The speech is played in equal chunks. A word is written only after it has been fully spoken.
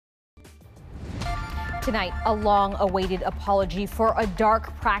Tonight, a long-awaited apology for a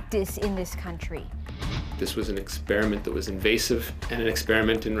dark practice in this country. This was an experiment that was invasive and an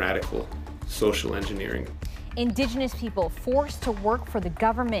experiment in radical social engineering. Indigenous people forced to work for the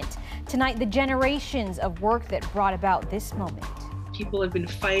government. Tonight, the generations of work that brought about this moment. People have been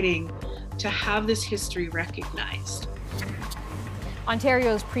fighting to have this history recognized.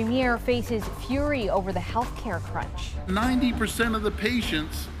 Ontario's premier faces fury over the healthcare crunch. 90% of the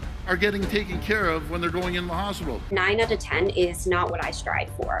patients are getting taken care of when they're going in the hospital. 9 out of 10 is not what I strive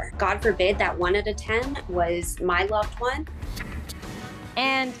for. God forbid that 1 out of 10 was my loved one.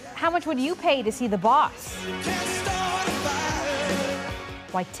 And how much would you pay to see the boss?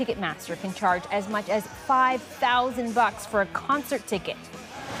 Why Ticketmaster can charge as much as $5,000 for a concert ticket.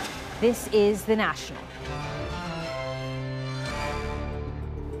 This is The National.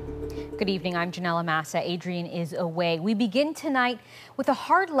 Good evening, I'm Janella Massa. Adrian is away. We begin tonight with a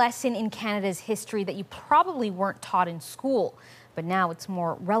hard lesson in Canada's history that you probably weren't taught in school, but now it's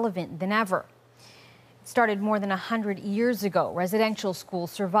more relevant than ever. It started more than 100 years ago. Residential school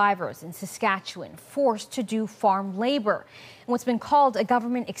survivors in Saskatchewan forced to do farm labor in what's been called a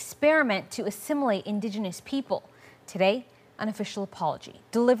government experiment to assimilate Indigenous people. Today, an official apology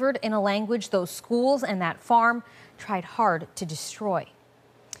delivered in a language those schools and that farm tried hard to destroy.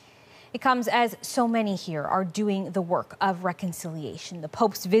 It comes as so many here are doing the work of reconciliation. The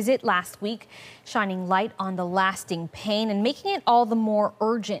Pope's visit last week shining light on the lasting pain and making it all the more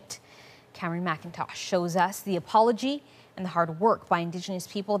urgent. Cameron McIntosh shows us the apology and the hard work by Indigenous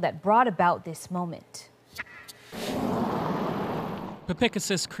people that brought about this moment.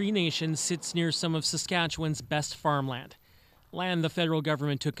 Peepeekisis Cree Nation sits near some of Saskatchewan's best farmland, land the federal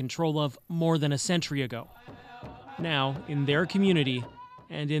government took control of more than a century ago. Now, in their community,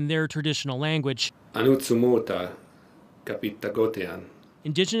 and in their traditional language, Indigenous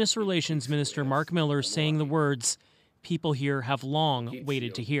Relations Minister Mark Miller saying the words people here have long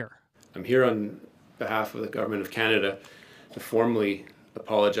waited to hear. I'm here on behalf of the Government of Canada to formally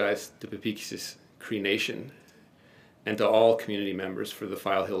apologize to Peepeekisis Cree Nation and to all community members for the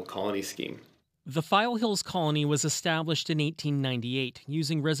File Hill Colony Scheme. The File Hills Colony was established in 1898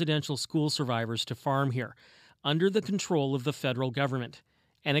 using residential school survivors to farm here under the control of the federal government.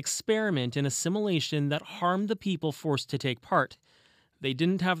 An experiment in assimilation that harmed the people forced to take part. They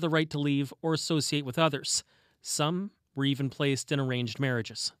didn't have the right to leave or associate with others. Some were even placed in arranged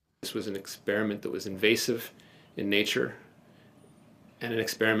marriages. This was an experiment that was invasive in nature and an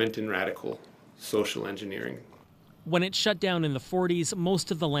experiment in radical social engineering. When it shut down in the 40s,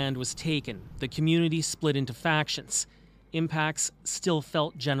 most of the land was taken. The community split into factions. Impacts still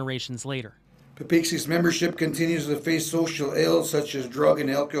felt generations later. Peepeekisis membership continues to face social ills such as drug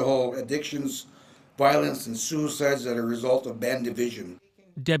and alcohol addictions, violence, and suicides as a result of band division.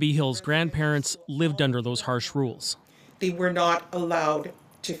 Debbie Hill's grandparents lived under those harsh rules. They were not allowed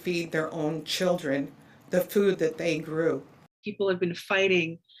to feed their own children the food that they grew. People have been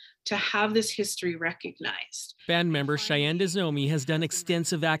fighting to have this history recognized. Band member Cheyenne Dezomi has done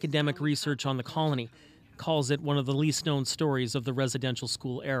extensive academic research on the colony, calls it one of the least known stories of the residential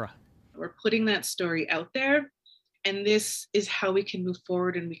school era. We're putting that story out there, and this is how we can move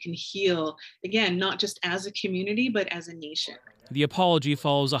forward and we can heal, again, not just as a community, but as a nation. The apology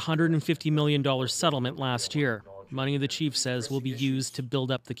follows a $150 million settlement last year. Money the chief says will be used to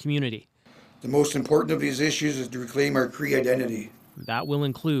build up the community. The most important of these issues is to reclaim our Cree identity. That will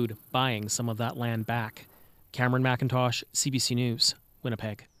include buying some of that land back. Cameron McIntosh, CBC News,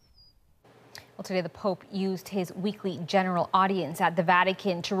 Winnipeg. Well, today the Pope used his weekly general audience at the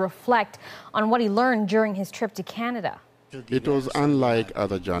Vatican to reflect on what he learned during his trip to Canada. It was unlike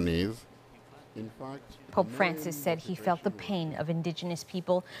other journeys. In fact, Pope Francis said he felt the pain of Indigenous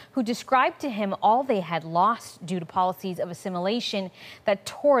people who described to him all they had lost due to policies of assimilation that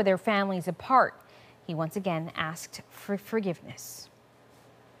tore their families apart. He once again asked for forgiveness.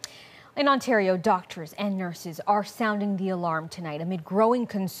 In Ontario, doctors and nurses are sounding the alarm tonight amid growing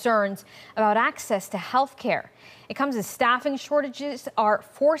concerns about access to health care. It comes as staffing shortages are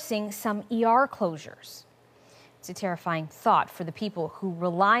forcing some ER closures. It's a terrifying thought for the people who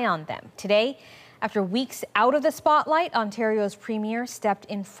rely on them. Today, after weeks out of the spotlight, Ontario's premier stepped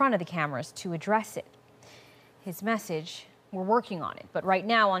in front of the cameras to address it. His message, we're working on it, but right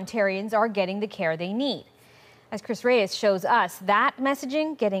now Ontarians are getting the care they need. As Chris Reyes shows us, that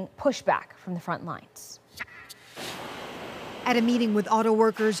messaging getting pushback from the front lines. At a meeting with auto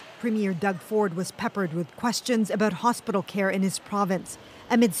workers, Premier Doug Ford was peppered with questions about hospital care in his province,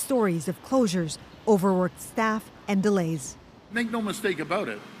 amid stories of closures, overworked staff, and delays. Make no mistake about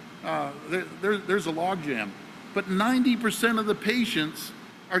it, there's a logjam, but 90% of the patients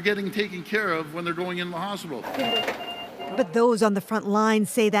are getting taken care of when they're going in the hospital. But those on the front line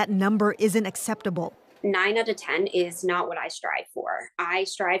say that number isn't acceptable. 9 out of 10 is not what I strive for. I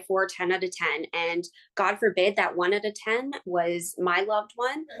strive for 10 out of 10. And God forbid that 1 out of 10 was my loved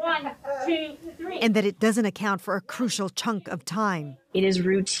one. 1, 2, 3. And that it doesn't account for a crucial chunk of time. It is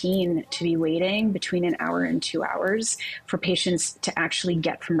routine to be waiting between an hour and 2 hours for patients to actually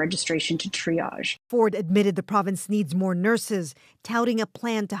get from registration to triage. Ford admitted the province needs more nurses, touting a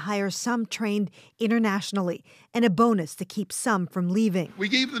plan to hire some trained internationally and a bonus to keep some from leaving. We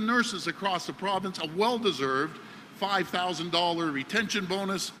gave the nurses across the province a well-deserved $5,000 retention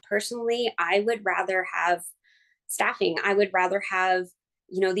bonus. Personally, I would rather have staffing. I would rather have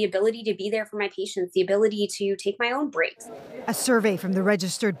the ability to be there for my patients, the ability to take my own breaks. A survey from the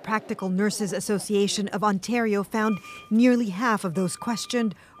Registered Practical Nurses Association of Ontario found nearly half of those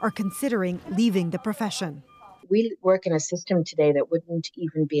questioned are considering leaving the profession. We work in a system today that wouldn't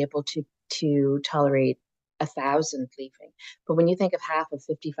even be able to tolerate 1,000 leaving. But when you think of half of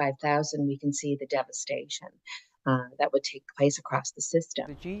 55,000, we can see the devastation that would take place across the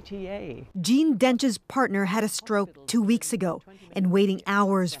system. The GTA. Jean Dench's partner had a stroke 2 weeks ago, and waiting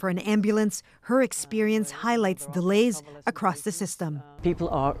hours for an ambulance, her experience highlights delays across the system. People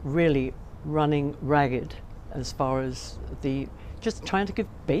are really running ragged as far as just trying to give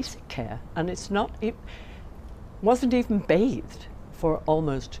basic care, and it wasn't even bathed for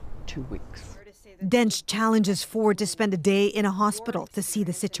almost 2 weeks. Dench challenges Ford to spend a day in a hospital to see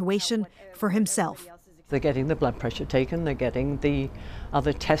the situation for himself. They're getting the blood pressure taken, they're getting the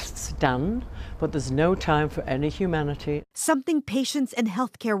other tests done, but there's no time for any humanity. Something patients and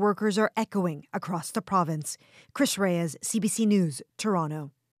healthcare workers are echoing across the province. Chris Reyes, CBC News,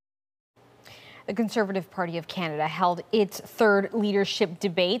 Toronto. The Conservative Party of Canada held its third leadership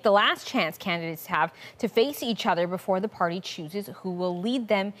debate, the last chance candidates have to face each other before the party chooses who will lead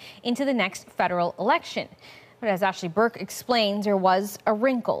them into the next federal election. But as Ashley Burke explains, there was a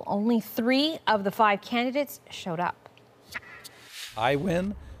wrinkle. Only 3 of the 5 candidates showed up. I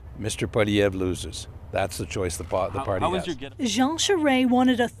win, Mr. Poilievre loses. That's the choice the party has. Jean Charest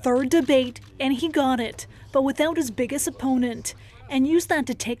wanted a third debate, and he got it, but without his biggest opponent, and used that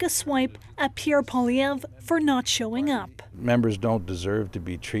to take a swipe at Pierre Poilievre for not showing up. Members don't deserve to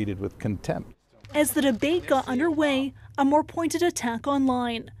be treated with contempt. As the debate got underway, a more pointed attack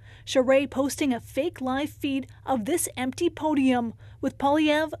online. Charest posting a fake live feed of this empty podium, with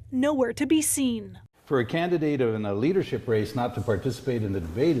Poilievre nowhere to be seen. For a candidate in a leadership race not to participate in the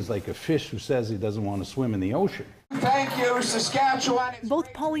debate is like a fish who says he doesn't want to swim in the ocean. Thank you, Saskatchewan.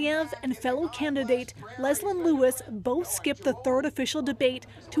 Both Poilievre and fellow candidate Leslyn Lewis both skipped the third official debate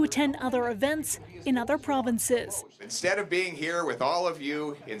to attend other events in other provinces. Instead of being here with all of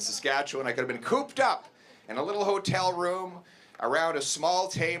you in Saskatchewan, I could have been cooped up in a little hotel room around a small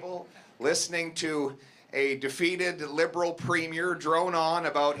table, listening to a defeated Liberal premier drone on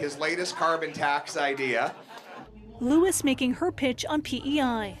about his latest carbon tax idea. Lewis making her pitch on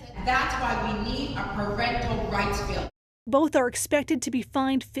PEI. That's why we need a parental rights bill. Both are expected to be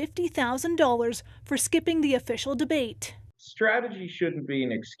fined $50,000 for skipping the official debate. Strategy shouldn't be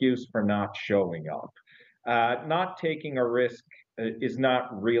an excuse for not showing up. Not taking a risk is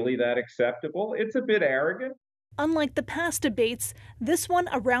not really that acceptable. It's a bit arrogant. Unlike the past debates, this one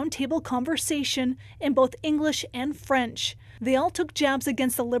a roundtable conversation in both English and French. They all took jabs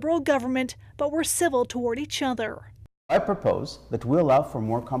against the Liberal government, but were civil toward each other. I propose that we allow for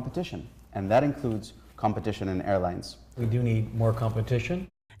more competition, and that includes competition in airlines. We do need more competition.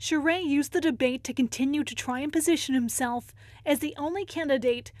 Charest used the debate to continue to try and position himself as the only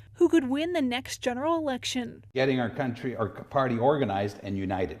candidate who could win the next general election. Getting our party organized and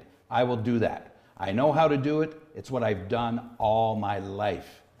united. I will do that. I know how to do it. It's what I've done all my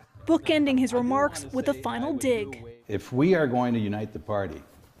life. Bookending his remarks with a final dig. If we are going to unite the party,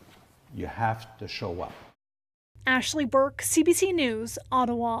 you have to show up. Ashley Burke, CBC News,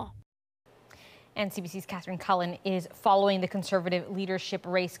 Ottawa. And CBC's Catherine Cullen is following the Conservative leadership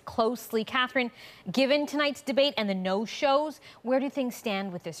race closely. Catherine, given tonight's debate and the no-shows, where do things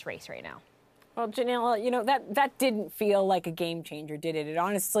stand with this race right now? Well, Janelle, that didn't feel like a game changer, did it? It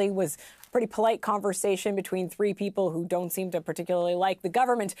honestly was a pretty polite conversation between 3 people who don't seem to particularly like the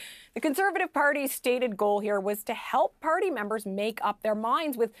government. The Conservative Party's stated goal here was to help party members make up their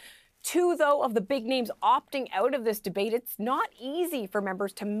minds with two, though, of the big names opting out of this debate, it's not easy for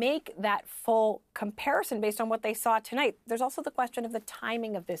members to make that full comparison based on what they saw tonight. There's also the question of the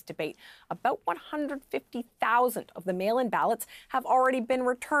timing of this debate. About 150,000 of the mail-in ballots have already been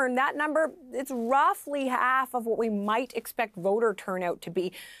returned. That number, it's roughly half of what we might expect voter turnout to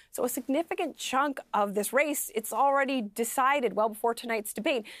be. So a significant chunk of this race, it's already decided well before tonight's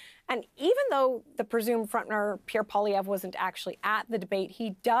debate. And even though the presumed frontrunner, Pierre Poilievre, wasn't actually at the debate,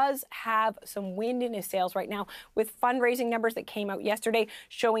 he does have some wind in his sails right now with fundraising numbers that came out yesterday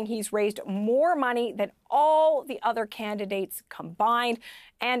showing he's raised more money than all the other candidates combined.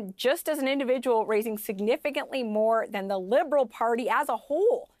 And just as an individual, raising significantly more than the Liberal Party as a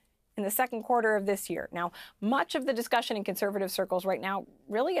whole in the second quarter of this year. Now, much of the discussion in conservative circles right now,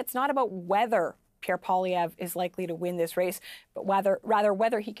 really, it's not about whether Pierre Poilievre is likely to win this race, but rather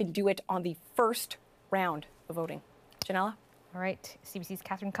whether he can do it on the first round of voting. Janella? All right. CBC's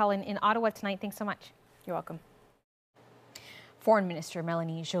Catherine Cullen in Ottawa tonight. Thanks so much. You're welcome. Foreign Minister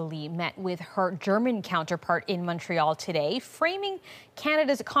Melanie Joly met with her German counterpart in Montreal today, framing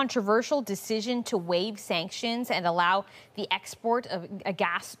Canada's controversial decision to waive sanctions and allow the export of a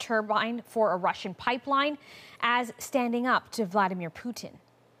gas turbine for a Russian pipeline as standing up to Vladimir Putin.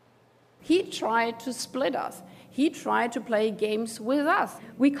 He tried to split us. He tried to play games with us.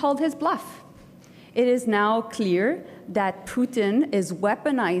 We called his bluff. It is now clear that Putin is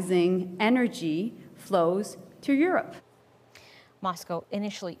weaponizing energy flows to Europe. Moscow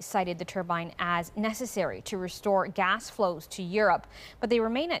initially cited the turbine as necessary to restore gas flows to Europe, but they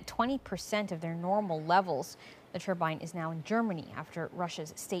remain at 20% of their normal levels. The turbine is now in Germany after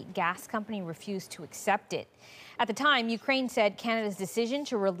Russia's state gas company refused to accept it. At the time, Ukraine said Canada's decision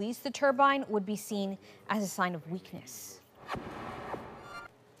to release the turbine would be seen as a sign of weakness.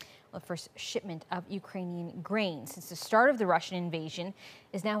 The first shipment of Ukrainian grain since the start of the Russian invasion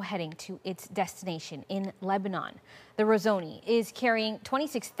is now heading to its destination in Lebanon. The Rozoni is carrying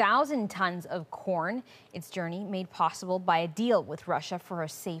 26,000 tons of corn. Its journey made possible by a deal with Russia for a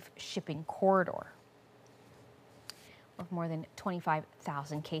safe shipping corridor. With more than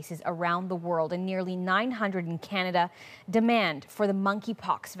 25,000 cases around the world and nearly 900 in Canada, demand for the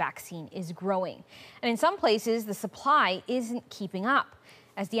monkeypox vaccine is growing. And in some places, the supply isn't keeping up.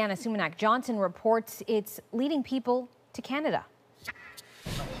 As Deanna Sumanak-Johnson reports, it's leading people to Canada.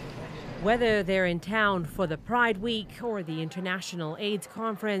 Whether they're in town for the Pride Week or the International AIDS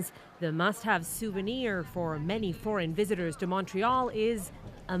Conference, the must-have souvenir for many foreign visitors to Montreal is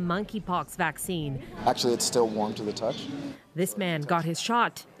a monkeypox vaccine. Actually, it's still warm to the touch. This man got his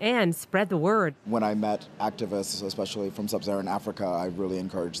shot and spread the word. When I met activists, especially from sub-Saharan Africa, I really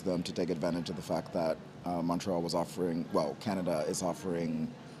encouraged them to take advantage of the fact that Montreal was offering, well, Canada is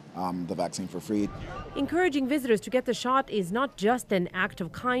offering the vaccine for free. Encouraging visitors to get the shot is not just an act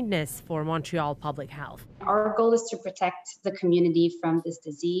of kindness for Montreal Public Health. Our goal is to protect the community from this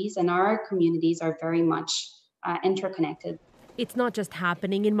disease, and our communities are very much interconnected. It's not just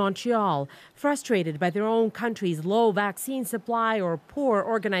happening in Montreal. Frustrated by their own country's low vaccine supply or poor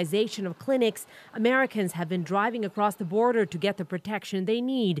organization of clinics, Americans have been driving across the border to get the protection they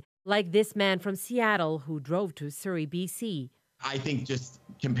need, like this man from Seattle who drove to Surrey, BC. I think just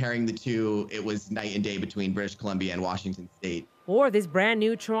comparing the two, it was night and day between British Columbia and Washington State. Or this brand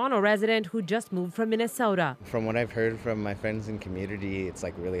new Toronto resident who just moved from Minnesota. From what I've heard from my friends and community, it's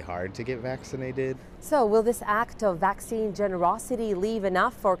like really hard to get vaccinated. So will this act of vaccine generosity leave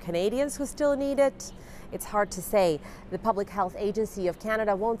enough for Canadians who still need it? It's hard to say. The Public Health Agency of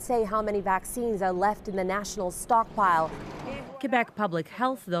Canada won't say how many vaccines are left in the national stockpile. Quebec Public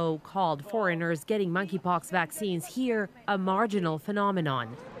Health, though, called foreigners getting monkeypox vaccines here a marginal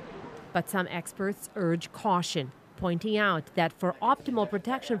phenomenon. But some experts urge caution, pointing out that for optimal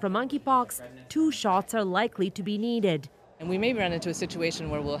protection from monkeypox, 2 shots are likely to be needed. And we may run into a situation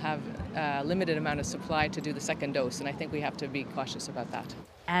where we'll have a limited amount of supply to do the second dose, and I think we have to be cautious about that.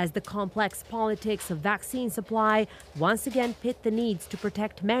 As the complex politics of vaccine supply once again pit the needs to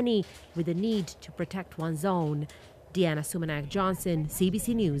protect many with the need to protect one's own. Deanna Sumanak-Johnson,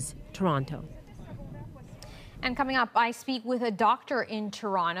 CBC News, Toronto. And coming up, I speak with a doctor in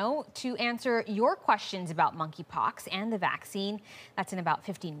Toronto to answer your questions about monkeypox and the vaccine. That's in about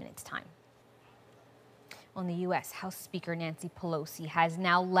 15 minutes' time. On the U.S., House Speaker Nancy Pelosi has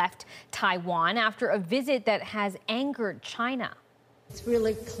now left Taiwan after a visit that has angered China. It's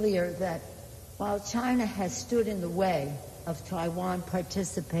really clear that while China has stood in the way of Taiwan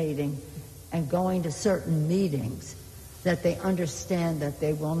participating and going to certain meetings, that they understand that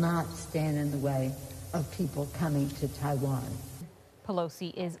they will not stand in the way of people coming to Taiwan.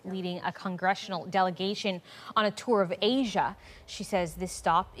 Pelosi is leading a congressional delegation on a tour of Asia. She says this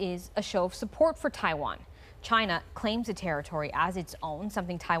stop is a show of support for Taiwan. China claims the territory as its own,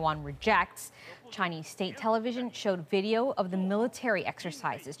 something Taiwan rejects. Chinese state television showed video of the military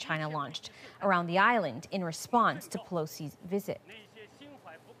exercises China launched around the island in response to Pelosi's visit.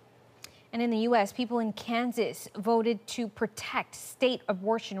 And in the U.S., people in Kansas voted to protect state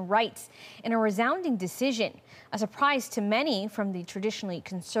abortion rights in a resounding decision, a surprise to many from the traditionally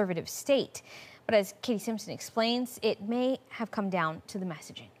conservative state. But as Katie Simpson explains, it may have come down to the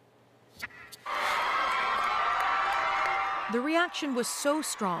messaging. The reaction was so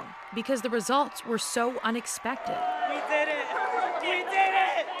strong because the results were so unexpected. We did it! We did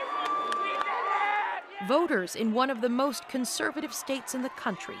it! We did it! Voters in one of the most conservative states in the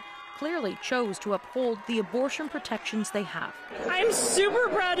country clearly chose to uphold the abortion protections they have. I'm super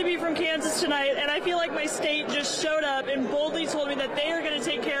proud to be from Kansas tonight, and I feel like my state just showed up and boldly told me that they are going to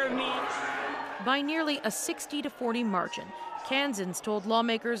take care of me. By nearly a 60-40 margin, Kansans told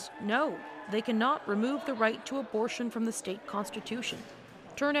lawmakers no, they cannot remove the right to abortion from the state constitution.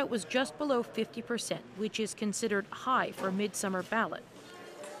 Turnout was just below 50%, which is considered high for a midsummer ballot.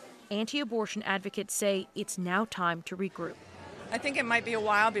 Anti-abortion advocates say it's now time to regroup. I think it might be a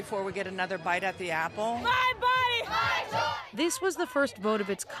while before we get another bite at the apple. My body, my choice! This was the first vote of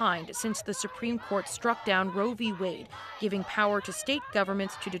its kind since the Supreme Court struck down Roe v. Wade, giving power to state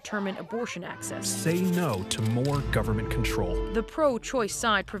governments to determine abortion access. Say no to more government control. The pro-choice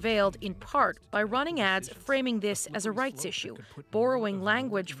side prevailed in part by running ads framing this as a rights issue, borrowing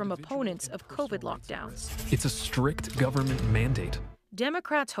language from opponents of COVID lockdowns. It's a strict government mandate.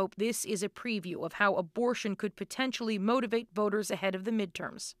 Democrats hope this is a preview of how abortion could potentially motivate voters ahead of the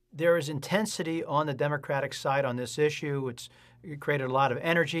midterms. There is intensity on the Democratic side on this issue. It's created a lot of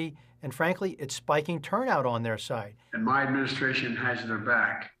energy, and frankly, it's spiking turnout on their side. And my administration has their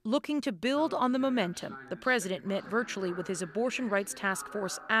back. Looking to build on the momentum, the president met virtually with his abortion rights task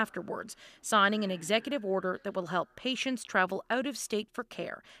force afterwards, signing an executive order that will help patients travel out of state for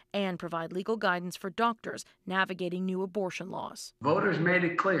care and provide legal guidance for doctors navigating new abortion laws. Voters made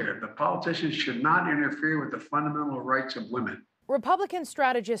it clear that politicians should not interfere with the fundamental rights of women. Republican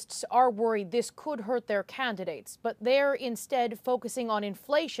strategists are worried this could hurt their candidates, but they're instead focusing on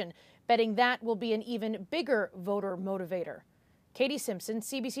inflation, betting that will be an even bigger voter motivator. Katie Simpson,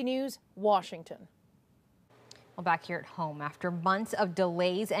 CBC News, Washington. Well, back here at home, after months of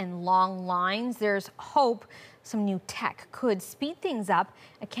delays and long lines, there's hope some new tech could speed things up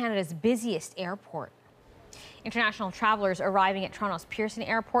at Canada's busiest airport. International travelers arriving at Toronto's Pearson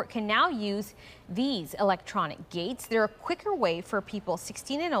Airport can now use these electronic gates. They're a quicker way for people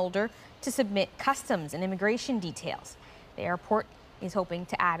 16 and older to submit customs and immigration details. The airport is hoping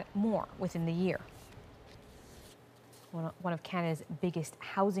to add more within the year. One of Canada's biggest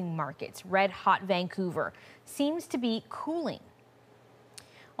housing markets, red-hot Vancouver, seems to be cooling.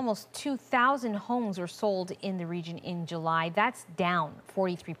 Almost 2,000 homes were sold in the region in July. That's down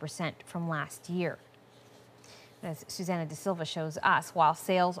 43% from last year. As Susanna De Silva shows us, while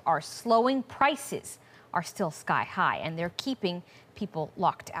sales are slowing, prices are still sky high, and they're keeping people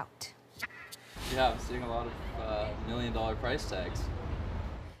locked out. Yeah, I'm seeing a lot of million-dollar price tags.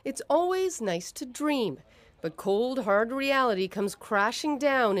 It's always nice to dream, but cold, hard reality comes crashing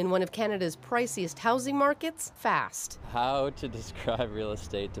down in one of Canada's priciest housing markets fast. How to describe real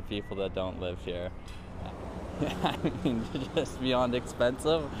estate to people that don't live here? I mean, just beyond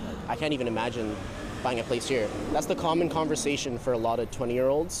expensive. I can't even imagine buying a place here. That's the common conversation for a lot of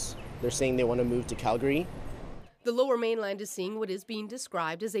 20-year-olds. They're saying they want to move to Calgary. The Lower Mainland is seeing what is being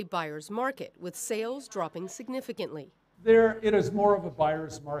described as a buyer's market, with sales dropping significantly. It is more of a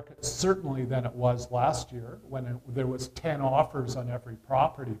buyer's market, certainly, than it was last year, when there was 10 offers on every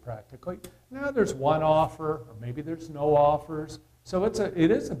property practically. Now there's one offer, or maybe there's no offers. So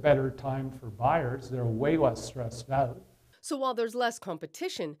it is a better time for buyers. They're way less stressed out. So while there's less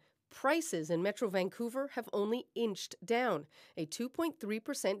competition, prices in Metro Vancouver have only inched down, a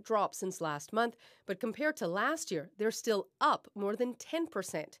 2.3% drop since last month, but compared to last year, they're still up more than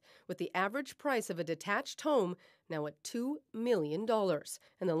 10%, with the average price of a detached home now at $2 million.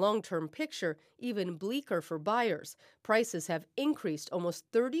 And the long-term picture even bleaker for buyers. Prices have increased almost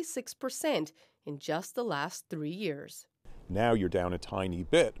 36% in just the last 3 years. Now you're down a tiny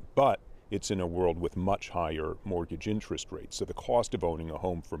bit, but it's in a world with much higher mortgage interest rates. So the cost of owning a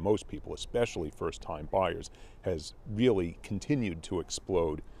home for most people, especially first-time buyers, has really continued to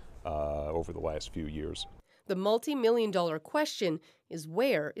explode over the last few years. The multi-million-dollar question is,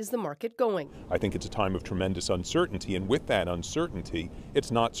 where is the market going? I think it's a time of tremendous uncertainty, and with that uncertainty,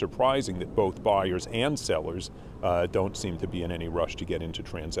 it's not surprising that both buyers and sellers don't seem to be in any rush to get into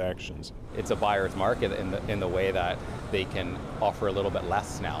transactions. It's a buyer's market in the way that they can offer a little bit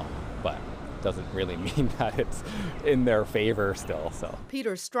less now, but doesn't really mean that it's in their favor still. So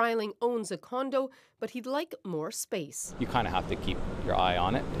Peter Stryling owns a condo, but he'd like more space. you kind of have to keep your eye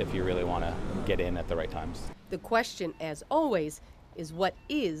on it if you really want to get in at the right times. The question, as always, is what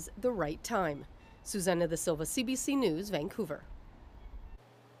is the right time? Susanna da Silva, CBC News, Vancouver.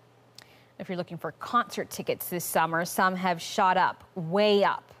 If you're looking for concert tickets this summer, some have shot up, way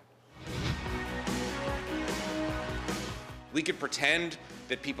up. We could pretend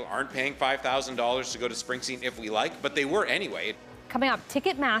that people aren't paying $5,000 to go to Springsteen if we like, but they were anyway. Coming up,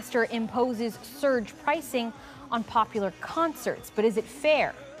 Ticketmaster imposes surge pricing on popular concerts, but is it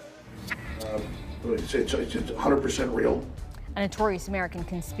fair? It's 100% real. A notorious American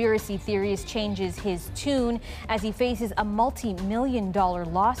conspiracy theorist changes his tune as he faces a multi-million-dollar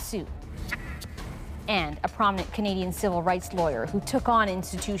lawsuit. And a prominent Canadian civil rights lawyer who took on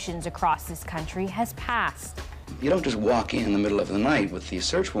institutions across this country has passed. You don't just walk in the middle of the night with these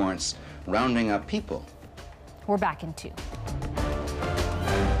search warrants rounding up people. We're back in 2.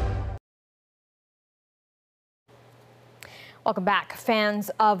 Welcome back. Fans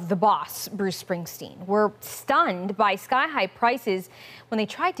of the boss, Bruce Springsteen, were stunned by sky-high prices when they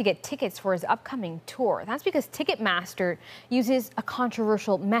tried to get tickets for his upcoming tour. That's because Ticketmaster uses a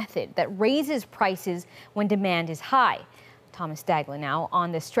controversial method that raises prices when demand is high. Thomas Dagla now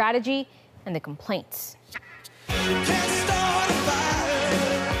on the strategy and the complaints.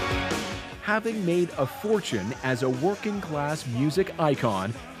 Having made a fortune as a working-class music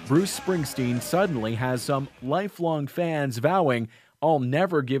icon, Bruce Springsteen suddenly has some lifelong fans vowing, "I'll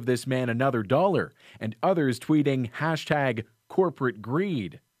never give this man another dollar," and others tweeting #corporate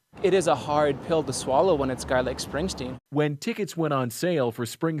greed. It is a hard pill to swallow when it's a guy like Springsteen. When tickets went on sale for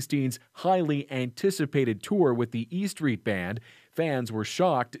Springsteen's highly anticipated tour with the E Street Band, fans were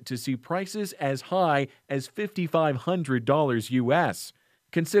shocked to see prices as high as $5,500 US.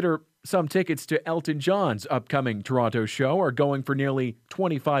 Consider some tickets to Elton John's upcoming Toronto show are going for nearly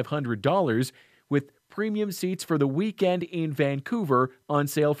 $2,500, with premium seats for the weekend in Vancouver on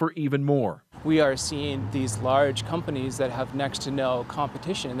sale for even more. We are seeing these large companies that have next to no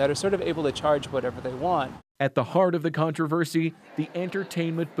competition that are sort of able to charge whatever they want. At the heart of the controversy, the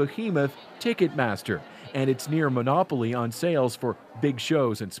entertainment behemoth Ticketmaster and its near monopoly on sales for big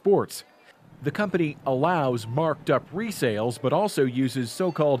shows and sports. The company allows marked up resales, but also uses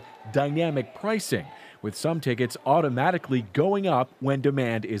so-called dynamic pricing, with some tickets automatically going up when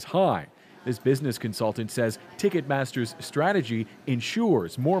demand is high. This business consultant says Ticketmaster's strategy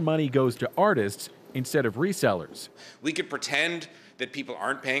ensures more money goes to artists instead of resellers. We could pretend that people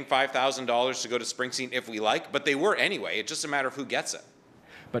aren't paying $5,000 to go to Springsteen if we like, but they were anyway. It's just a matter of who gets it.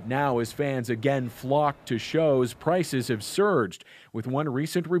 But now, as fans again flock to shows, prices have surged, with one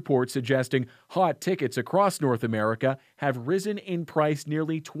recent report suggesting hot tickets across North America have risen in price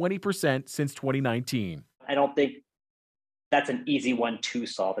nearly 20% since 2019. I don't think that's an easy one to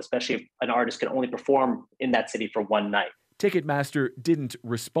solve, especially if an artist can only perform in that city for one night. Ticketmaster didn't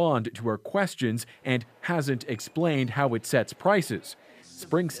respond to our questions and hasn't explained how it sets prices.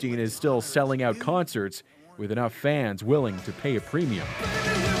 Springsteen is still selling out concerts with enough fans willing to pay a premium.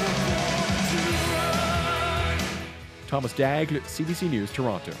 Thomas Dagg, CBC News,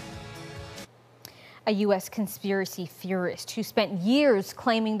 Toronto. A U.S. conspiracy theorist who spent years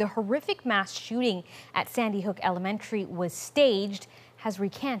claiming the horrific mass shooting at Sandy Hook Elementary was staged has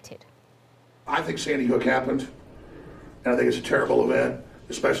recanted. I think Sandy Hook happened, and I think it's a terrible event,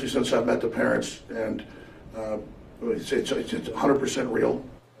 especially since I've met the parents, and it's 100% real.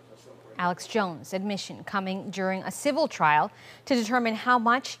 Alex Jones' admission coming during a civil trial to determine how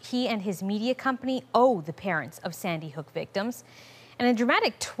much he and his media company owe the parents of Sandy Hook victims. In a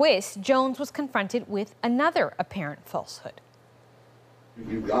dramatic twist, Jones was confronted with another apparent falsehood.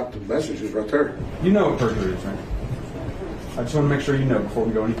 You got the messages right there. You know what perjury is, right? I just want to make sure you know before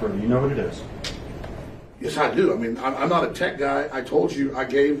we go any further. You know what it is. Yes, I do. I mean, I'm not a tech guy. I told you, I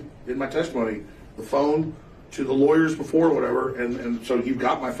gave in my testimony the phone to the lawyers before or whatever, and so you've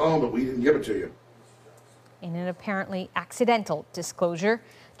got my phone, but we didn't give it to you. In an apparently accidental disclosure,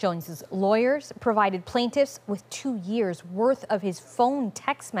 Jones's lawyers provided plaintiffs with 2 years' worth of his phone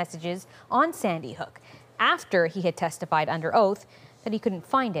text messages on Sandy Hook after he had testified under oath that he couldn't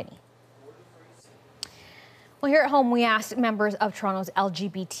find any. Well, here at home, we asked members of Toronto's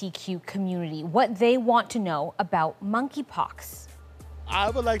LGBTQ community what they want to know about monkeypox. I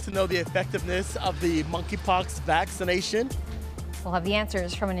would like to know the effectiveness of the monkeypox vaccination. We'll have the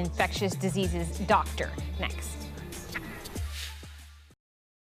answers from an infectious diseases doctor next.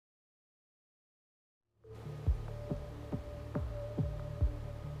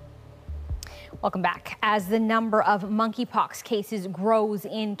 Welcome back. As the number of monkeypox cases grows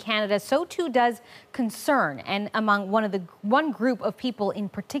in Canada, so too does concern, and among one group of people in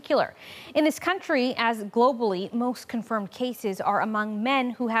particular. In this country, as globally, most confirmed cases are among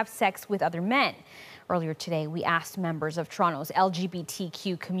men who have sex with other men. Earlier today, we asked members of Toronto's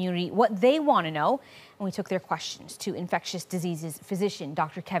LGBTQ community what they want to know, and we took their questions to infectious diseases physician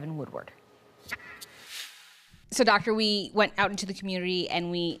Dr. Kevin Woodward. So, doctor, we went out into the community and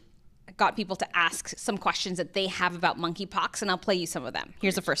we got people to ask some questions that they have about monkeypox, and I'll play you some of them.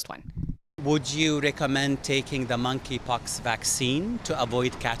 Here's the first one. Would you recommend taking the monkeypox vaccine to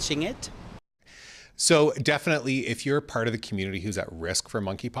avoid catching it? So definitely, if you're part of the community who's at risk for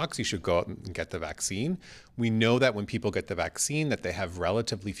monkeypox, you should go out and get the vaccine. We know that when people get the vaccine that they have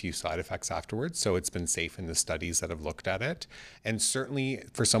relatively few side effects afterwards, so it's been safe in the studies that have looked at it. And certainly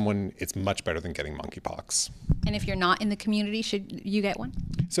for someone, it's much better than getting monkeypox. And if you're not in the community, should you get one?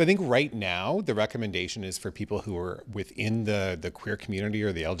 So I think right now, the recommendation is for people who are within the queer community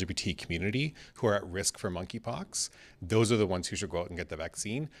or the LGBT community who are at risk for monkeypox. Those are the ones who should go out and get the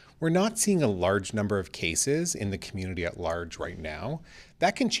vaccine. We're not seeing a large number of cases in the community at large right now.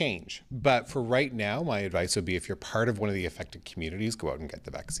 That can change, but for right now, my advice would be if you're part of one of the affected communities, go out and get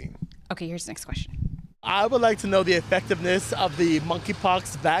the vaccine. Okay, here's the next question. I would like to know the effectiveness of the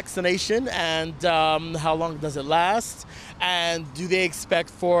monkeypox vaccination and how long does it last? And do they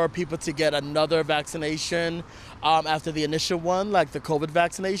expect for people to get another vaccination after the initial one, like the COVID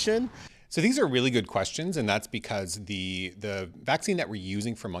vaccination? So these are really good questions, and that's because the vaccine that we're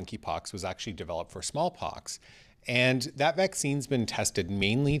using for monkeypox was actually developed for smallpox. And that vaccine's been tested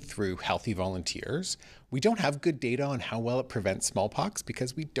mainly through healthy volunteers. We don't have good data on how well it prevents smallpox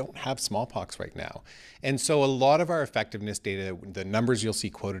because we don't have smallpox right now. And so a lot of our effectiveness data, the numbers you'll see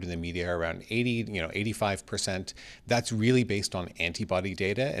quoted in the media are around 85%. That's really based on antibody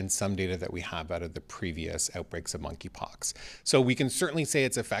data and some data that we have out of the previous outbreaks of monkeypox. So we can certainly say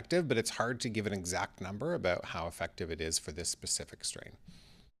it's effective, but it's hard to give an exact number about how effective it is for this specific strain.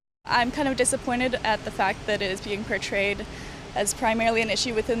 I'm kind of disappointed at the fact that it is being portrayed as primarily an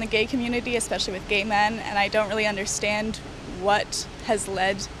issue within the gay community, especially with gay men, and I don't really understand what has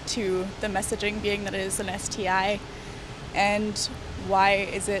led to the messaging being that it is an STI, and why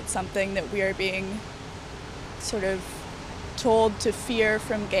is it something that we are being sort of told to fear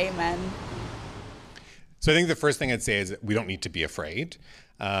from gay men. So I think the first thing I'd say is that we don't need to be afraid,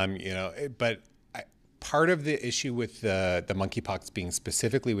 but part of the issue with the monkeypox being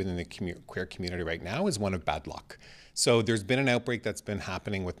specifically within the queer community right now is one of bad luck. So there's been an outbreak that's been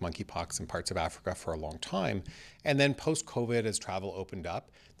happening with monkeypox in parts of Africa for a long time. And then post-COVID, as travel opened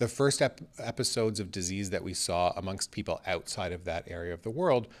up, the first episodes of disease that we saw amongst people outside of that area of the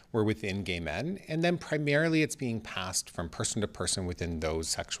world were within gay men. And then primarily it's being passed from person to person within those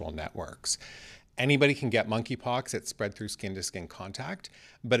sexual networks. Anybody can get monkeypox. It's spread through skin-to-skin contact,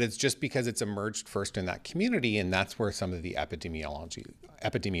 but it's just because it's emerged first in that community, and that's where some of the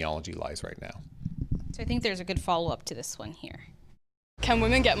epidemiology lies right now. So I think there's a good follow-up to this one here. Can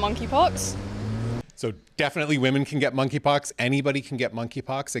women get monkeypox? So definitely women can get monkeypox. Anybody can get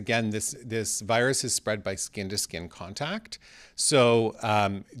monkeypox. Again, this virus is spread by skin-to-skin contact. So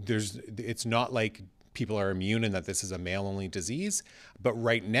it's not like people are immune and that this is a male-only disease. But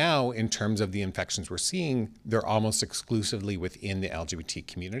right now, in terms of the infections we're seeing, they're almost exclusively within the LGBT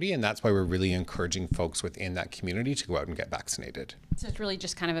community. And that's why we're really encouraging folks within that community to go out and get vaccinated. So it's really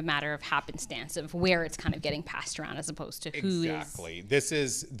just kind of a matter of happenstance of where it's kind of getting passed around as opposed to who Exactly. This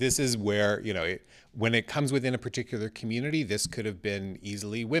is where, when it comes within a particular community, this could have been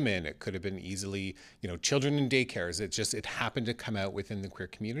easily women. It could have been easily, children in daycares. It happened to come out within the queer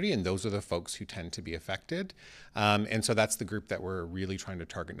community, and those are the folks who tend to be affected. And so that's the group that we're really trying to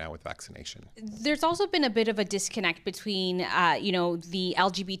target now with vaccination. There's also been a bit of a disconnect between, the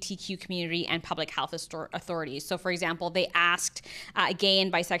LGBTQ community and public health authorities. So, for example, they asked gay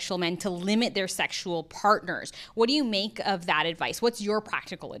and bisexual men to limit their sexual partners. What do you make of that advice? What's your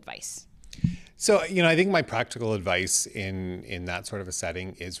practical advice? So, I think my practical advice in that sort of a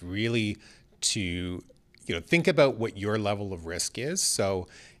setting is really to, think about what your level of risk is. So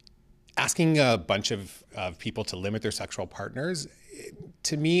asking a bunch of people to limit their sexual partners,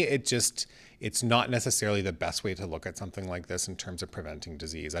 to me, it it's not necessarily the best way to look at something like this in terms of preventing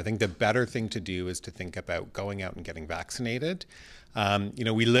disease. I think the better thing to do is to think about going out and getting vaccinated.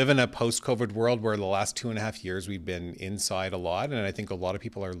 We live in a post-COVID world where the last 2.5 years we've been inside a lot, and I think a lot of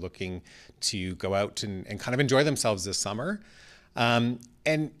people are looking to go out and kind of enjoy themselves this summer.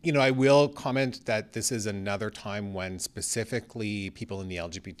 I will comment that this is another time when specifically people in the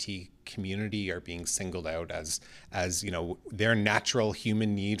LGBT community are being singled out as their natural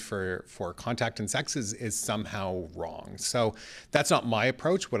human need for contact and sex is somehow wrong. So that's not my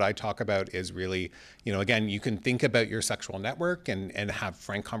approach. What I talk about is really, again, you can think about your sexual network and have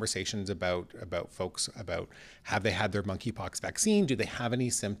frank conversations about folks about, have they had their monkeypox vaccine? Do they have any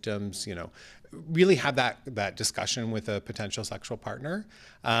symptoms? Really have that discussion with a potential sexual partner.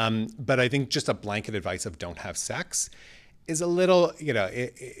 But I think just a blanket advice of don't have sex is a little,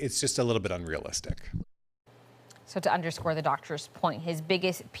 it's just a little bit unrealistic. So to underscore the doctor's point, his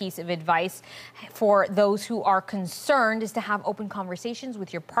biggest piece of advice for those who are concerned is to have open conversations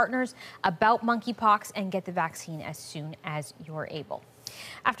with your partners about monkeypox and get the vaccine as soon as you're able.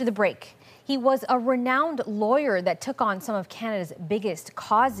 After the break, he was a renowned lawyer that took on some of Canada's biggest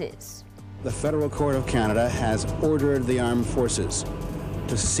causes. The Federal Court of Canada has ordered the armed forces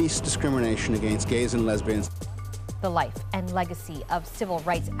to cease discrimination against gays and lesbians. The life and legacy of civil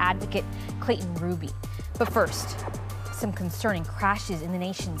rights advocate Clayton Ruby. But first, some concerning crashes in the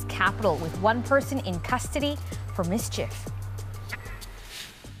nation's capital with one person in custody for mischief.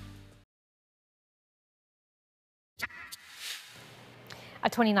 A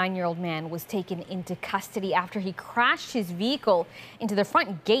 29-year-old man was taken into custody after he crashed his vehicle into the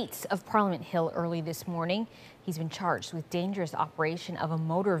front gates of Parliament Hill early this morning. He's been charged with dangerous operation of a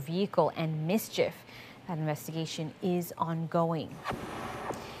motor vehicle and mischief. That investigation is ongoing.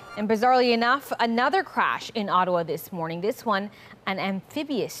 And bizarrely enough, another crash in Ottawa this morning. This one, an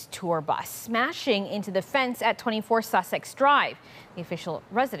amphibious tour bus smashing into the fence at 24 Sussex Drive, the official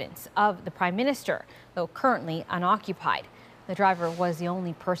residence of the Prime Minister, though currently unoccupied. The driver was the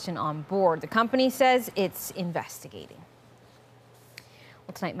only person on board. The company says it's investigating.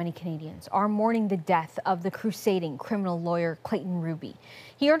 Well, tonight, many Canadians are mourning the death of the crusading criminal lawyer Clayton Ruby.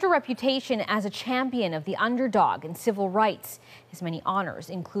 He earned a reputation as a champion of the underdog and civil rights, his many honors,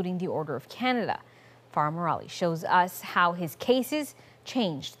 including the Order of Canada. Farah Morali shows us how his cases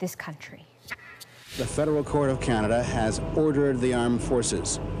changed this country. The Federal Court of Canada has ordered the armed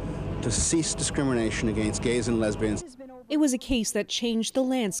forces to cease discrimination against gays and lesbians. It was a case that changed the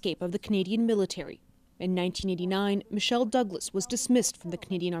landscape of the Canadian military. In 1989, Michelle Douglas was dismissed from the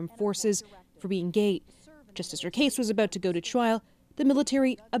Canadian Armed Forces for being gay. Just as her case was about to go to trial, the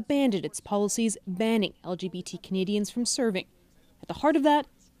military abandoned its policies banning LGBT Canadians from serving. At the heart of that,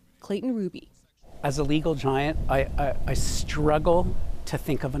 Clayton Ruby. As a legal giant, I struggle to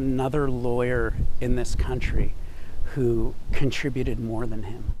think of another lawyer in this country who contributed more than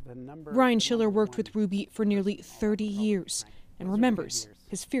him. Ryan Schiller worked with Ruby for nearly 30 years and remembers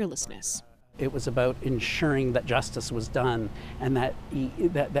his fearlessness. It was about ensuring that justice was done and that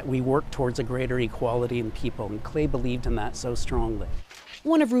we worked towards a greater equality in people, and Clay believed in that so strongly.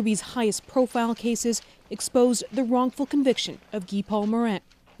 One of Ruby's highest profile cases exposed the wrongful conviction of Guy Paul Morin,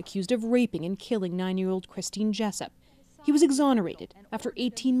 accused of raping and killing 9-year-old Christine Jessup. He was exonerated after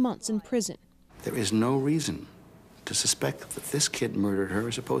 18 months in prison. There is no reason to suspect that this kid murdered her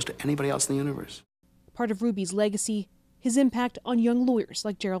as opposed to anybody else in the universe. Part of Ruby's legacy, his impact on young lawyers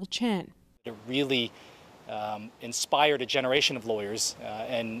like Gerald Chan. It really inspired a generation of lawyers,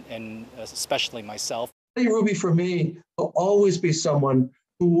 and especially myself. Ruby, for me, will always be someone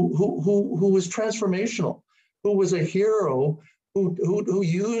who was transformational, who was a hero, who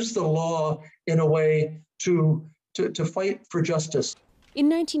used the law in a way to fight for justice. In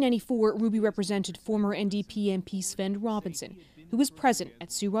 1994, Ruby represented former NDP MP Sven Robinson, who was present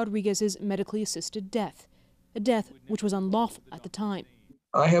at Sue Rodriguez's medically assisted death, a death which was unlawful at the time.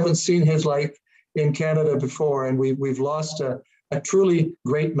 I haven't seen his like in Canada before, and we've lost a truly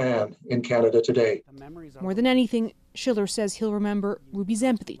great man in Canada today. More than anything, Schiller says he'll remember Ruby's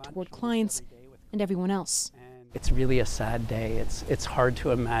empathy toward clients and everyone else. It's really a sad day. It's hard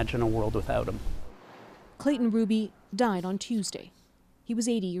to imagine a world without him. Clayton Ruby died on Tuesday. He was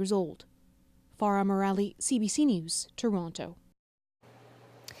 80 years old. Farah Morali, CBC News, Toronto.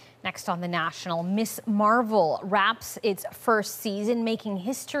 Next on The National, Miss Marvel wraps its first season, making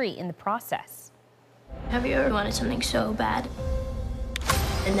history in the process. Have you ever wanted something so bad,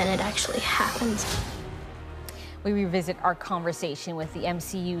 and then it actually happens? We revisit our conversation with the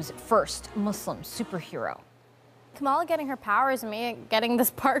MCU's first Muslim superhero. Kamala getting her powers and me getting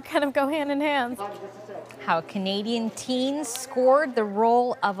this part kind of go hand in hand. How a Canadian teen scored the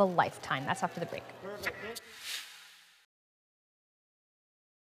role of a lifetime. That's after the break.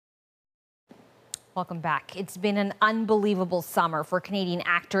 Welcome back. It's been an unbelievable summer for Canadian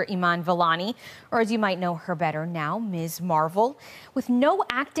actor Iman Vellani, or as you might know her better now, Ms. Marvel. With no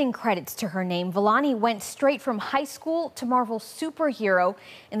acting credits to her name, Vellani went straight from high school to Marvel's superhero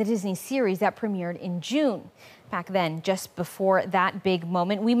in the Disney series that premiered in June. Back then, just before that big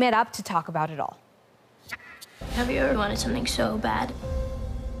moment, we met up to talk about it all. Have you ever wanted something so bad,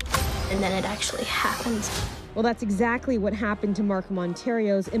 and then it actually happened? Well, that's exactly what happened to Markham,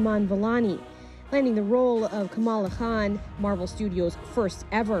 Ontario's Iman Vellani. Landing the role of Kamala Khan, Marvel Studios' first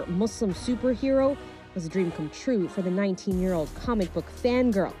ever Muslim superhero, was a dream come true for the 19-year-old comic book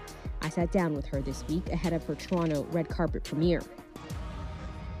fangirl. I sat down with her this week ahead of her Toronto red carpet premiere.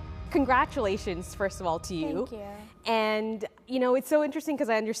 Congratulations, first of all, to you. Thank you. And, you know, it's so interesting because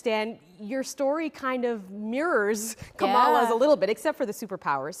I understand your story kind of mirrors Kamala's a little bit, except for the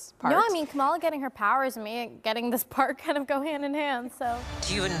superpowers part. No, I mean, Kamala getting her powers and me getting this part kind of go hand in hand, so.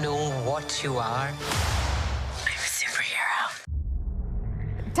 Do you know what you are? I'm a superhero.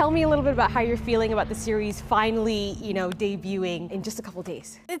 Tell me a little bit about how you're feeling about the series finally, you know, debuting in just a couple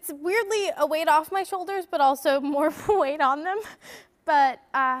days. It's weirdly a weight off my shoulders, but also more of a weight on them. But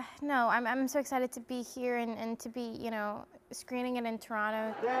no, I'm so excited to be here and to be, you know, screening it in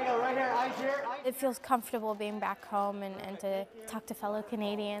Toronto. There you go, right here, eyes here. It feels comfortable being back home and to talk to fellow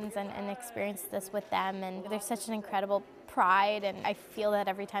Canadians and experience this with them. And there's such an incredible pride, and I feel that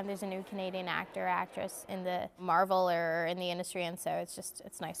every time there's a new Canadian actor or actress in the Marvel or in the industry, and so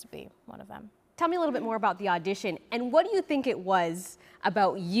it's nice to be one of them. Tell me a little bit more about the audition, and what do you think it was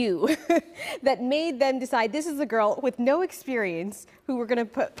about you that made them decide this is a girl with no experience who we're going to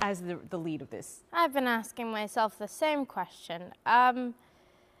put as the lead of this? I've been asking myself the same question. I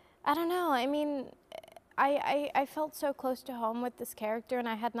don't know. I mean, I felt so close to home with this character, and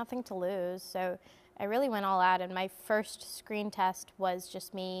I had nothing to lose, so I really went all out, and my first screen test was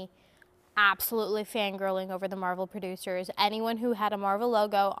just me absolutely fangirling over the Marvel producers. Anyone who had a Marvel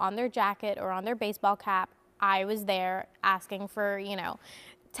logo on their jacket or on their baseball cap, I was there asking for, you know,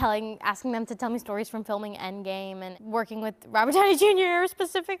 asking them to tell me stories from filming Endgame and working with Robert Downey Jr.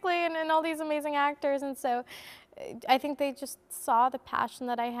 specifically and all these amazing actors. And so I think they just saw the passion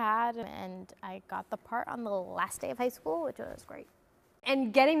that I had, and I got the part on the last day of high school, which was great.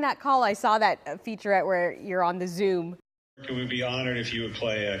 And getting that call, I saw that featurette where you're on the Zoom. We would be honored if you would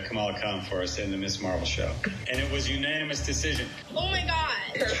play Kamala Khan for us in the Miss Marvel show. And it was unanimous decision. Oh my God!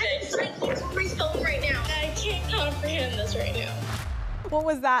 Perfect. I'm my phone right now. I can't comprehend this right now. What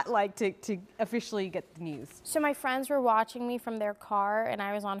was that like to officially get the news? So my friends were watching me from their car, and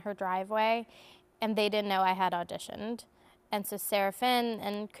I was on her driveway, and they didn't know I had auditioned. And so Sarah Finn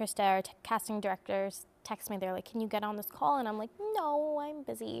and Krista, our casting directors, text me. They're like, can you get on this call? And I'm like, no, I'm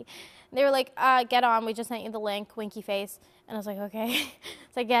busy. They were like, get on. We just sent you the link, winky face. And I was like, okay.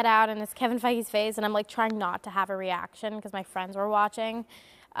 So I get out, and it's Kevin Feige's face, and I'm like trying not to have a reaction because my friends were watching.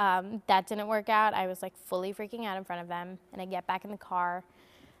 That didn't work out. I was like fully freaking out in front of them. And I get back in the car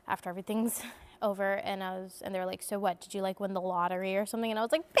after everything's over, and they were like, so what, did you like win the lottery or something? And I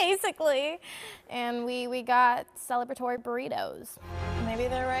was like, basically. And we got celebratory burritos. Maybe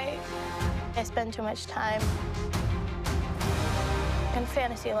they're right. I spend too much time in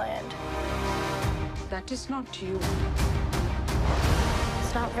Fantasyland. That is not you.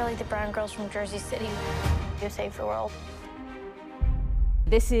 It's not really the brown girls from Jersey City who save the world.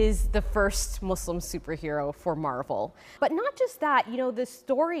 This is the first Muslim superhero for Marvel. But not just that, you know, the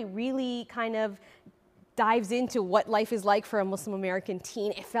story really kind of dives into what life is like for a Muslim American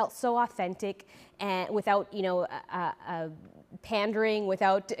teen. It felt so authentic and without, you know, pandering,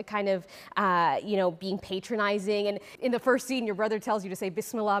 without kind of, you know, being patronizing. And in the first scene, your brother tells you to say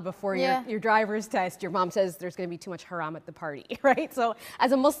Bismillah before your driver's test. Your mom says there's going to be too much haram at the party, right? So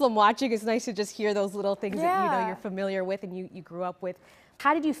as a Muslim watching, it's nice to just hear those little things that, you know, you're familiar with and you grew up with.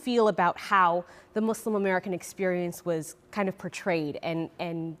 How did you feel about how the Muslim American experience was kind of portrayed?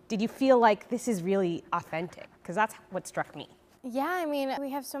 And did you feel like this is really authentic? Because that's what struck me. Yeah, I mean, we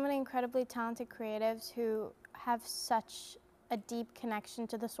have so many incredibly talented creatives who have such a deep connection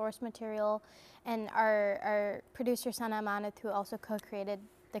to the source material. And our producer, Sana Amanat, who also co-created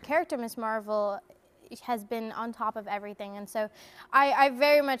the character Miss Marvel, has been on top of everything. And so I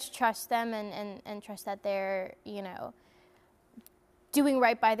very much trust them and trust that they're, you know, doing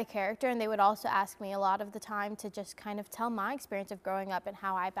right by the character, and they would also ask me a lot of the time to just kind of tell my experience of growing up and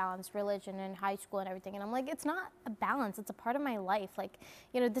how I balanced religion in high school and everything. And I'm like, it's not a balance, it's a part of my life. Like,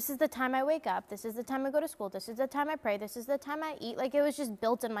 you know, this is the time I wake up, this is the time I go to school, this is the time I pray, this is the time I eat. Like, it was just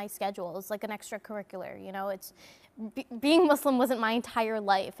built in my schedule. It's like an extracurricular, you know. It's being Muslim wasn't my entire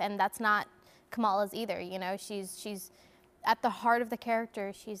life, and that's not Kamala's either. You know, she's at the heart of the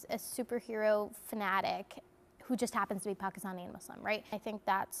character. She's a superhero fanatic who just happens to be Pakistani and Muslim, right? I think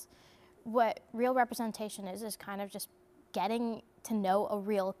that's what real representation is kind of just getting to know a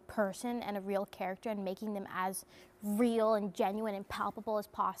real person and a real character and making them as real and genuine and palpable as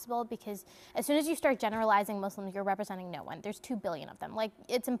possible, because as soon as you start generalizing Muslims, you're representing no one. There's 2 billion of them. Like,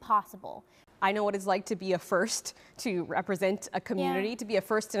 it's impossible. I know what it's like to be a first, to represent a community, to be a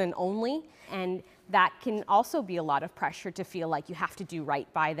first and an only, and that can also be a lot of pressure to feel like you have to do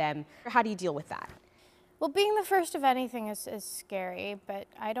right by them. How do you deal with that? Well, being the first of anything is scary, but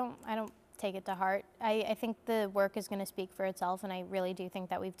I don't take it to heart. I think the work is going to speak for itself, and I really do think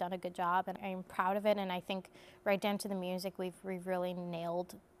that we've done a good job, and I'm proud of it. And I think right down to the music, we've really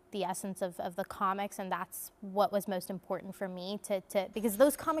nailed the essence of the comics, and that's what was most important for me because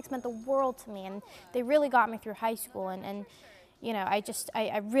those comics meant the world to me, and they really got me through high school. And you know,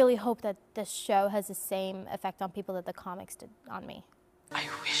 I really hope that this show has the same effect on people that the comics did on me. I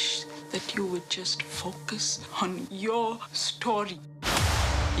wish that you would just focus on your story.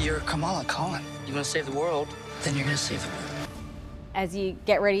 You're Kamala Khan. You want to save the world, then you're going to save the world. As you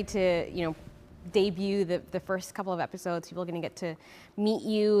get ready to, you know, debut the first couple of episodes, people are going to get to meet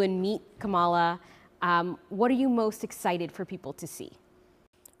you and meet Kamala. What are you most excited for people to see?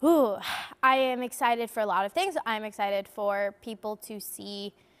 Ooh, I am excited for a lot of things. I'm excited for people to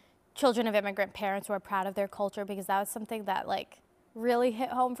see children of immigrant parents who are proud of their culture, because that was something that, like, really hit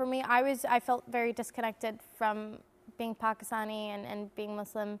home for me. I felt very disconnected from being Pakistani and being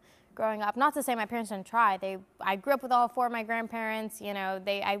Muslim growing up. Not to say my parents didn't try. I grew up with all 4 of my grandparents. You know,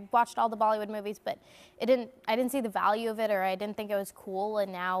 I watched all the Bollywood movies, but I didn't see the value of it, or I didn't think it was cool.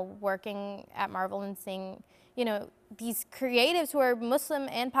 And now working at Marvel and seeing, you know, these creatives who are Muslim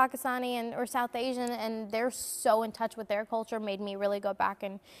and Pakistani or South Asian, and they're so in touch with their culture, made me really go back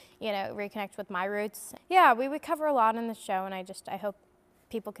and, you know, reconnect with my roots. Yeah, we cover a lot in the show, and I hope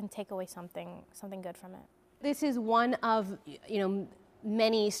people can take away something good from it. This is one of, you know,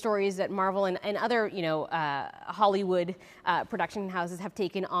 many stories that Marvel and other, you know, Hollywood production houses have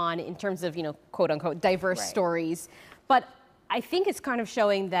taken on in terms of, you know, quote unquote diverse stories. But I think it's kind of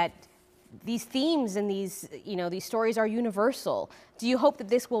showing that these themes and these, you know, these stories are universal. Do you hope that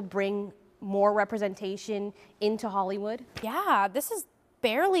this will bring more representation into Hollywood? Yeah, this is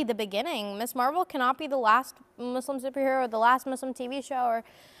barely the beginning. Ms. Marvel cannot be the last Muslim superhero, or the last Muslim TV show, or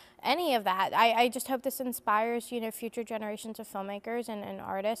any of that. I just hope this inspires, you know, future generations of filmmakers and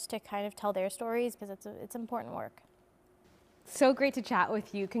artists to kind of tell their stories, because it's important work. So great to chat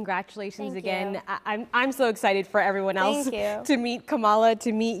with you. Congratulations Thank again. you. I'm so excited for everyone else to meet Kamala,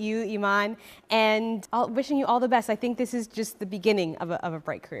 to meet you, Iman, and wishing you all the best. I think this is just the beginning of a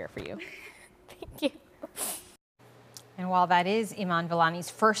bright career for you. Thank you. And while that is Iman Vellani's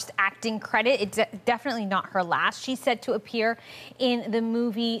first acting credit, it's definitely not her last. She's set to appear in the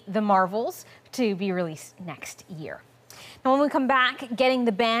movie The Marvels, to be released next year. Now, when we come back, getting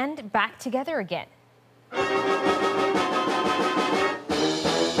the band back together again.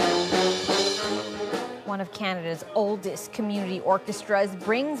 One of Canada's oldest community orchestras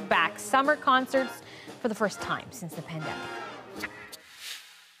brings back summer concerts for the first time since the pandemic.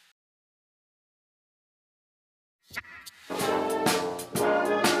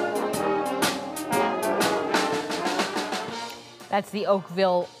 That's the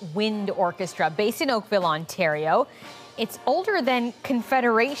Oakville Wind Orchestra, based in Oakville, Ontario. It's older than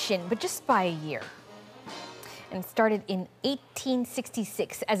Confederation, but just by a year. And started in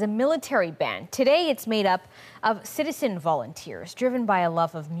 1866 as a military band. Today, it's made up of citizen volunteers driven by a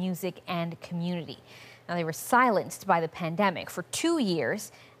love of music and community. Now, they were silenced by the pandemic for 2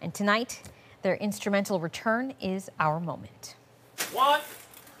 years, and tonight, their instrumental return is our moment. 1,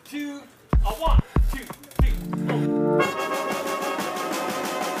 2, 1, 2, 3, 4.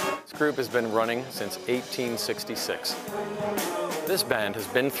 This group has been running since 1866. This band has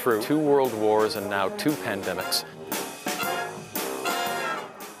been through 2 world wars and now 2 pandemics.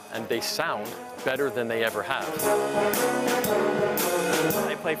 And they sound better than they ever have.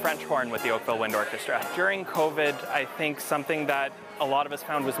 I play French horn with the Oakville Wind Orchestra. During COVID, I think something that a lot of us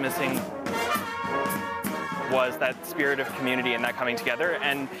found was missing was that spirit of community and that coming together.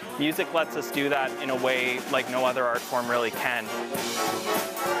 And music lets us do that in a way like no other art form really can.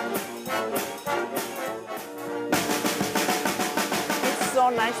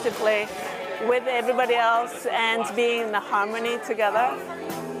 so nice to play with everybody else and being in the harmony together.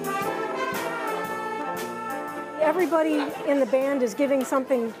 Everybody in the band is giving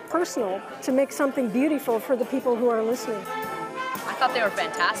something personal to make something beautiful for the people who are listening. I thought they were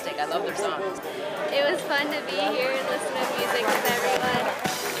fantastic. I love their songs. It was fun to be here and listen to music with everyone.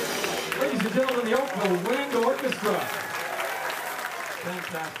 Ladies and gentlemen, the Oakville Wind Orchestra.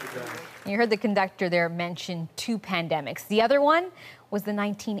 Fantastic, guys. You heard the conductor there mention 2 pandemics. The other one was the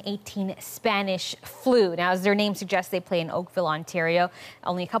 1918 Spanish flu. Now, as their name suggests, they play in Oakville, Ontario.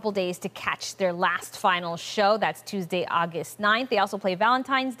 Only a couple days to catch their last final show. That's Tuesday, August 9th. They also play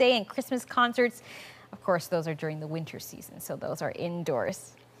Valentine's Day and Christmas concerts. Of course, those are during the winter season, so those are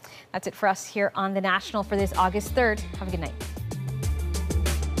indoors. That's it for us here on The National for this August 3rd. Have a good night.